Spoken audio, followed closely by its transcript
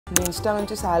మీ Insta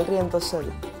నుంచి salary ఎంత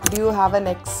వస్తుంది? Do you have an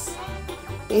X?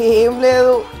 ఏం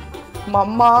లేదు, మా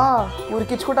అమ్మ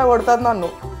ఉరికించుకుంటా కొడుతుంది నన్ను.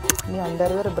 నీ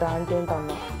అండర్వేర్ బ్రాండ్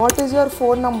ఏంటన్నా? What is your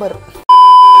phone number?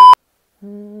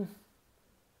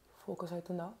 Focus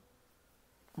అవుతుందా?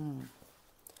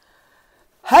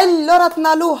 హలో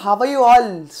రత్నాలు, how are you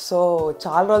all? So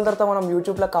చాలా రోజుల తర్వాత మనం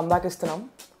యూట్యూబ్లో కంబ్యాక్ ఇస్తున్నాం.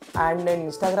 అండ్ నేను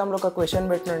ఇన్స్టాగ్రామ్లో ఒక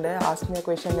క్వశ్చన్ పెట్టినుండే, ఆస్క్ మీ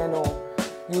క్వశ్చన్. నేను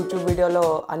యూట్యూబ్ వీడియోలో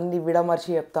అన్ని విడమర్చి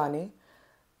చెప్తా అని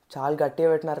చాలా గట్టిగా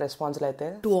పెట్టినారు రెస్పాన్స్లు అయితే.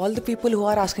 To all the people who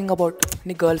are asking about,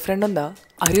 నీ గర్ల్ ఫ్రెండ్ ఉందా?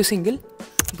 Are you single?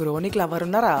 బ్రో నీకు లవర్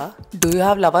ఉన్నారా? Do you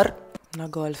have lover? నా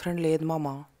గర్ల్ ఫ్రెండ్ లేదు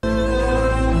మామా.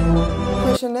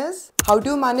 Question is, how do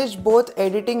you manage both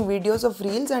editing videos of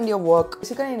reels and your work?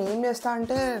 బేసిక్గా నేను ఏం చేస్తా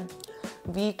అంటే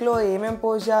వీక్లో ఏమేమి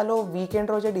పోస్ట్ చేయాలో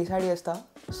వీకెండ్ రోజే డిసైడ్ చేస్తా.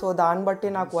 సో దాన్ని బట్టి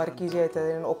నాకు వర్క్ ఈజీ అవుతుంది.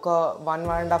 నేను ఒక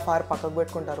 1.5 hour పక్కకు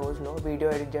పెట్టుకుంటా రోజులో వీడియో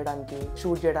ఎడిట్ చేయడానికి,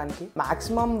 షూట్ చేయడానికి.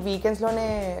 మ్యాక్సిమం వీకెండ్స్లోనే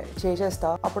చేసేస్తా,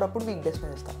 అప్పుడప్పుడు వీక్ డేస్లో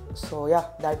చేస్తా. So yeah,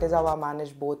 that is how I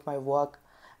manage both my work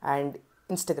and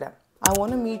Instagram. I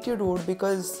want to meet you, dude,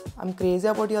 because I'm crazy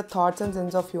about your thoughts and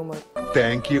sense of humor.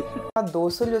 Thank you. నా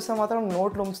దోస్తులు చూస్తే మాత్రం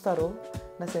నోట్లు ఉంచుతారు.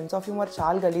 నా sense of humour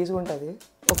చాలా గలీజ్గా ఉంటుంది.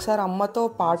 ఒకసారి అమ్మతో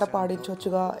పాట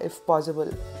పాడించవచ్చుగా ఇఫ్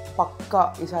పాసిబుల్. పక్కా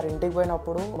ఈసారి ఇంటికి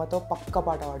పోయినప్పుడు అమ్మతో పక్క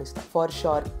పాట పాడిస్తా ఫర్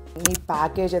షూర్. నీ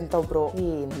ప్యాకేజ్ ఎంత బ్రో?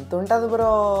 ఎంత ఉంటుంది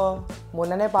బ్రో?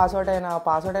 మొన్ననే పాస్అవుట్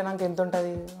అయినాక ఎంత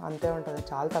ఉంటుంది? అంతే ఉంటుంది,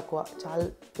 చాలా తక్కువ, చాలా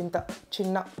ఇంత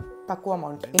చిన్న తక్కువ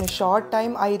amount. In short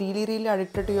time I really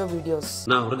addicted to your videos.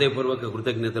 నా హృదయపూర్వక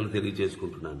కృతజ్ఞతలు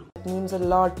తెలియజేసుకుంటున్నాను. Means a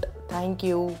lot, thank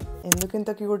you. ఎందుకు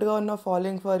ఇంత క్యూట్గా ఉన్నా?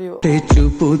 Following for you.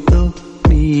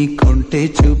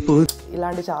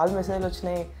 ఇలాంటి చాలా మెసేజ్లు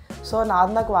వచ్చినాయి. సో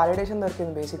నాకు వాలిడేషన్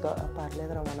దొరికింది బేసిక్గా.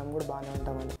 పర్లేదురా, మనం కూడా బాగానే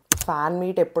ఉంటామని. ఫ్యాన్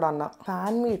మీట్ ఎప్పుడు అన్నా?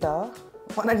 ఫ్యాన్ మీటా?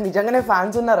 మనకు నిజంగానే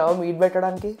ఫ్యాన్స్ ఉన్నారా మీట్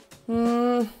పెట్టడానికి?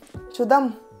 చూద్దాం,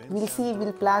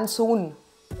 will plan soon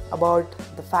about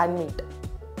the fan meet.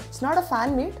 It's not a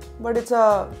fan meet, but it's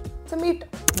a meet.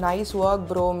 Nice work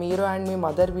bro. మీరు and me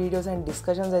mother videos and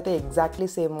discussions అయితే ఎగ్జాక్ట్లీ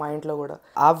సేమ్. మా ఇంట్లో కూడా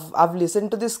I've listened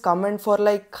to this comment for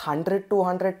like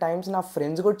 100-200 times. నా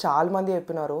friends కూడా చాలా మంది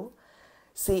చెప్పినారు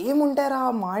సేమ్ ఉంటారా,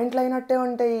 మా ఇంట్లో అయినట్టే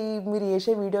ఉంటాయి మీరు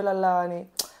చేసే వీడియోలల్లా అని.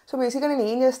 సో బేసిక్గా నేను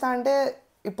ఏం చేస్తా అంటే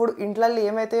ఇప్పుడు ఇంట్లో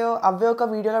ఏమైతాయో అవే ఒక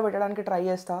వీడియోలో పెట్టడానికి ట్రై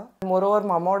చేస్తా. మోరోవర్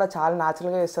మా అమ్మ కూడా చాలా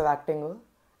న్యాచురల్గా చేస్తుంది యాక్టింగ్.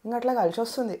 ఇంకా అట్లా కలిసి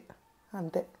వస్తుంది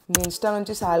అంతే. మీ ఇన్స్టా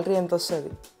నుంచి శాలరీ ఎంత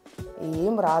వస్తుంది?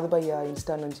 ఏం రాదు భయ్యా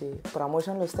ఇన్స్టా నుంచి.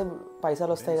 ప్రమోషన్లు వస్తే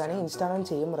పైసలు వస్తాయి కానీ ఇన్స్టా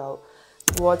నుంచి ఏం రావు.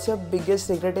 What's your biggest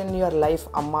regret in your life?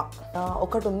 అమ్మ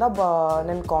ఒకటి ఉందా బా,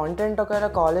 నేను కాంటెంట్ ఒకవేళ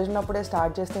కాలేజ్ ఉన్నప్పుడే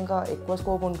స్టార్ట్ చేస్తే ఇంకా ఎక్కువ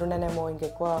స్కోప్ ఉంటుండేనేమో,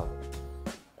 ఇంకెక్కువ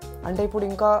అంటే ఇప్పుడు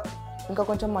ఇంకా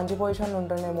కొంచెం మంచి పొజిషన్లో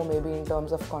ఉంటుండేమో maybe in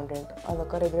terms of content.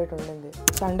 అదొక రిగ్రెట్ ఉండింది.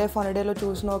 సండే ఫన్డేలో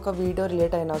చూసిన ఒక వీడియో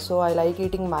రిలేట్ అయినా. So I like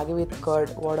eating Maggi with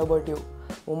curd. What about you?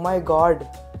 Oh my God,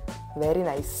 very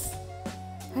nice.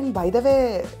 And by the way,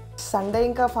 Sunday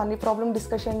ఇంకా ఫన్నీ ప్రాబ్లమ్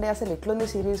డిస్కషన్ డే అసలు ఎట్లుంది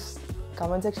series?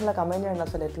 Comment సెక్షన్లో comment చేయండి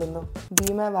అసలు ఎట్లుందో. Be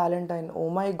my Valentine. Oh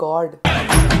my God,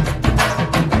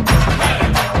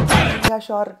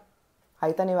 sure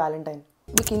అయితే నీ Valentine.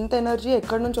 మీకు ఇంత ఎనర్జీ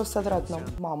ఎక్కడి నుంచి వస్తుంది రత్నం?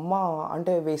 మా అమ్మ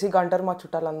అంటే బేసిక్గా అంటారు మా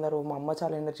చుట్టాలందరూ, మా అమ్మ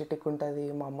చాలా ఎనర్జెటిక్ ఉంటుంది,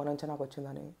 మా అమ్మ నుంచి నాకు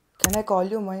వచ్చిందని. Can I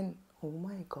call you mine? Oh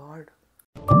my God,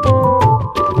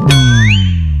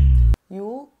 you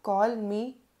call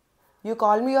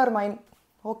me your mine.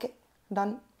 Okay,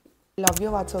 done. Love you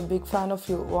WhatsApp, big fan of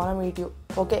you, వానా మీట్ యూ.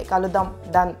 ఓకే కలుద్దాం,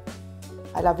 done.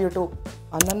 I love you two.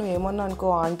 అన్న నువ్వు ఏమన్నా అనుకో,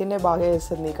 ఆంటీనే బాగా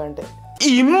చేస్తుంది నీకంటే.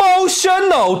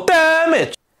 Emotional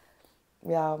damage.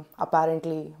 యా,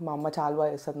 అపారెంట్లీ మా అమ్మ చాలా బాగా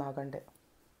చేస్తుంది నాకంటే.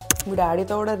 మీ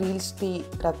డాడీతో కూడా రీల్స్ తీ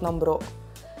రత్నం బ్రో.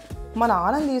 మా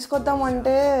నాన్నని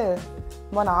తీసుకొద్దామంటే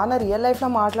మా నాన్న రియల్ లైఫ్లో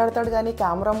మాట్లాడతాడు కానీ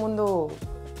కెమెరా ముందు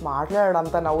మాట్లాడాడు,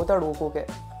 అంతా నవ్వుతాడు ఊకే.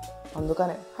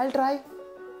 అందుకనే ఐ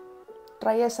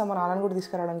ట్రై చేస్తాం మా నాన్నని కూడా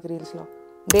తీసుకురావడానికి రీల్స్లో.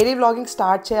 డైలీ వ్లాగింగ్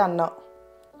స్టార్ట్ అన్న,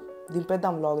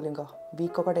 దింపేద్దాం వ్లాగులు, ఇంకా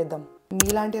వీక్ ఒకటి వేద్దాం.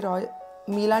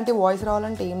 మీలాంటి వాయిస్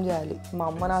రావాలంటే ఏం చేయాలి? మా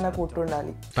అమ్మ నాన్న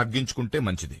ఉండాలి. తగ్గించుకుంటే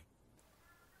మంచిది.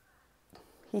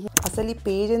 అసలు ఈ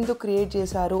పేజ్ ఎందుకు క్రియేట్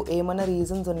చేశారు? ఏమైనా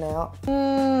రీజన్స్ ఉన్నాయా?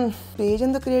 పేజ్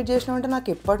ఎందుకు క్రియేట్ చేసినా అంటే నాకు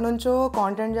ఎప్పటి నుంచో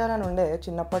కాంటెంట్ చేయాలని ఉండే.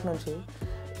 చిన్నప్పటి నుంచి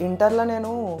ఇంటర్లో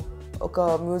నేను ఒక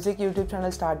మ్యూజిక్ యూట్యూబ్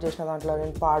ఛానల్ స్టార్ట్ చేసిన. దాంట్లో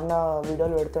నేను పాడిన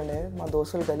వీడియోలు పెడుతుండే. మా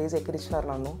దోస్తులు గలీజ్ ఎక్కిరిచ్చినారు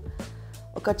నన్ను.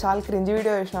 ఒక చాలా క్రింజ్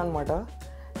వీడియో వేసిన అనమాట.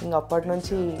 ఇంక అప్పటి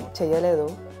నుంచి చెయ్యలేదు.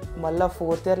 మళ్ళీ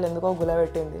 4th year ఎందుకో గుల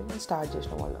పెట్టింది, స్టార్ట్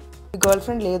చేసిన. మళ్ళీ మీ గర్ల్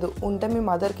ఫ్రెండ్ లేదు, ఉంటే మీ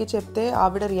మదర్కి చెప్తే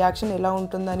ఆవిడ రియాక్షన్ ఎలా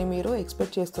ఉంటుందని మీరు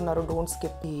ఎక్స్పెక్ట్ చేస్తున్నారు? Don't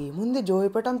skip. ఏముంది,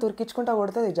 జోయిపటం తురికించుకుంటా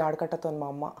కొడుతుంది జాడకట్టతో మా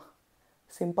అమ్మ.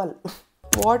 Simple.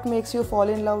 What makes you fall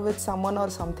in love with someone or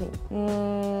something?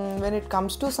 When it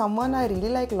comes to someone, I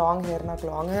really like long hair. నాకు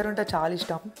లాంగ్ హెయిర్ అంటే చాలా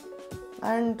ఇష్టం.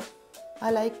 And I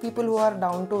like people who are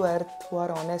down to earth, who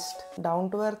are honest. Down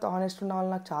to earth honest ఉన్న వాళ్ళు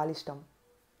నాకు చాలా ఇష్టం.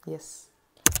 Yes.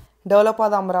 Develop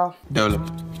అవుదాంరా. Develop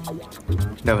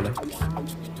develop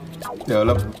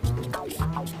develop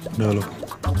develop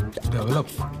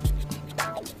develop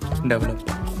develop.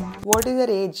 What is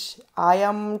your age? I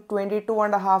am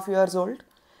 22.5 years old.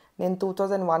 నేను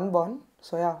 2001 born.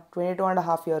 So yeah,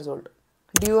 22.5 years old.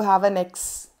 Do you have an ex?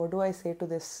 What do I say to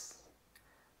this?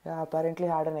 Yeah, apparently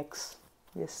had an ex.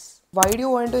 Yes. Why do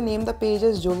you want to name the page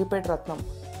as Jogipet రత్నం?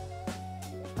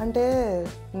 అంటే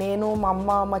నేను మా అమ్మ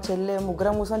మా చెల్లె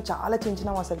ముగ్గురం కూర్చొని చాలా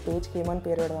చించినాం అసలు పేజ్కి ఏమని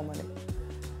పేరు పెడదామని.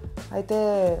 అయితే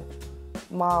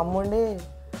మా అమ్ముండి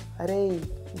అరే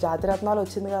జాతిరత్నాలు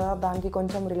వచ్చింది కదా దానికి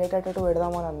కొంచెం రిలేటెడ్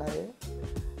పెడదామని అన్నది.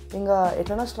 ఇంకా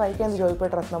ఎట్లనో స్ట్రైక్ అయింది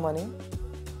జోగిపేట రత్నం అని.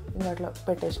 ఇంకా అట్లా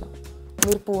పెట్టేసిన.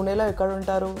 మీరు పూణేలో ఎక్కడ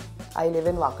ఉంటారు? I live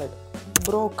in వాకడ్.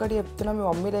 బ్రో ఒక్కటి చెప్తున్నా, మీ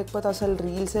మమ్మీ లేకపోతే అసలు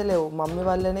రీల్సే లేవు. మమ్మీ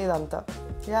వల్లనే ఇదంతా.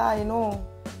 యా ఐ నో,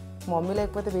 మమ్మీ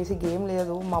లేకపోతే బేసిక్ గేమ్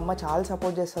లేదు. మా అమ్మ చాలా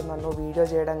సపోర్ట్ చేస్తుంది నన్ను వీడియో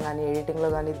చేయడం కానీ ఎడిటింగ్లో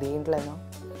కానీ దేంట్లో అయినా.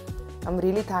 I'm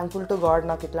really thankful to God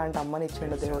నాకు ఇట్లాంటి అమ్మని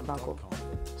ఇచ్చిండు దేవుడు నాకు.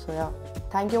 So yeah,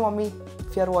 thank you mummy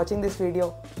if you are watching this video.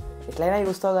 ఎట్లయినా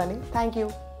చూస్తావు కానీ థ్యాంక్ యూ.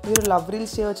 మీరు లవ్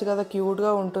రీల్స్ చేయవచ్చు కదా,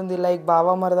 క్యూట్గా ఉంటుంది, లైక్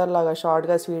బాబా మరదర్ లాగా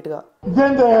షార్ట్గా స్వీట్గా.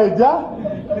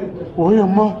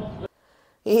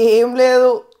 ఏం లేదు,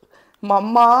 మా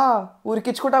అమ్మ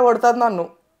ఉరికించుకుంటా కొడుతుంది నన్ను.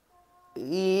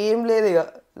 ఏం లేదు ఇక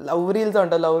లవ్ రీల్స్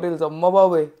అంట, లవ్ రీల్స్ అమ్మ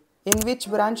బాబోయ్. In which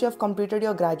branch you have completed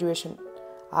your graduation?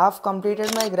 I have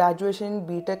completed my graduation in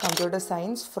BTech computer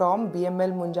science from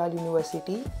BML Munjal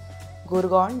university,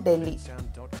 Gurgaon, Delhi.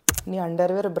 నీ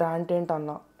అండర్వేర్ బ్రాండ్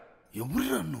ఏంటన్నా?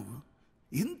 ఎవరురా నువ్వు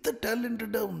ఇంత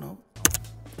టాలెంటెడ్గా ఉన్నావు?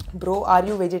 Bro are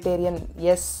you vegetarian?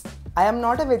 Yes, I am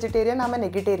not a vegetarian, I'm N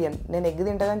eggetarian. నేను egg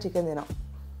తింటా కానీ chicken తినా.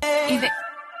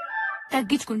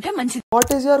 తగ్గించుకుంటే మంచిది.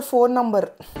 What is your phone number?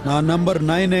 నా నంబర్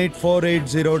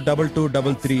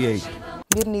 9848022338.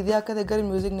 మీరు నిధి అక్క దగ్గర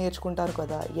మ్యూజిక్ నేర్చుకుంటారు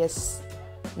కదా. ఎస్,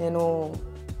 నేను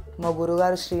మా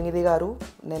గురుగారు శ్రీనిధి గారు,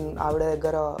 నేను ఆవిడ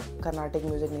దగ్గర కర్ణాటిక్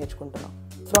మ్యూజిక్ నేర్చుకుంటున్నాను.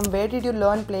 From where did you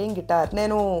learn playing guitar?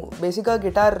 నేను బేసిక్గా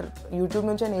గిటార్ యూట్యూబ్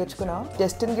నుంచే నేర్చుకున్నా.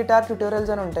 జస్టిన్ గిటార్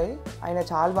ట్యూటోరియల్స్ అని ఉంటాయి, ఆయన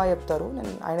చాలా బాగా చెప్తారు.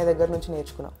 నేను ఆయన దగ్గర నుంచి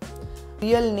నేర్చుకున్నా.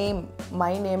 Real name?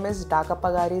 My name is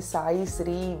డాకప్పగారి Sai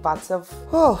Shri WhatsApp.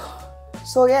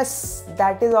 So yes,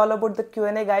 that is all about the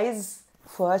Q&A guys.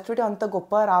 First video అంత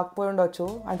గొప్ప రాకపోయి ఉండొచ్చు,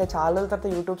 అంటే చాలా రోజుల తర్వాత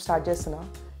యూట్యూబ్ స్టార్ట్ చేస్తున్నా.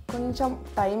 కొంచెం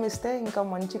టైం ఇస్తే ఇంకా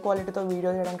మంచి క్వాలిటీతో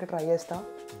వీడియో చేయడానికి ట్రై చేస్తా.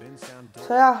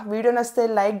 సో యా, వీడియో నచ్చితే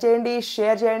లైక్ చేయండి,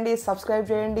 షేర్ చేయండి, సబ్స్క్రైబ్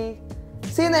చేయండి.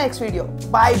 See you in the next video.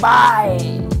 Bye bye.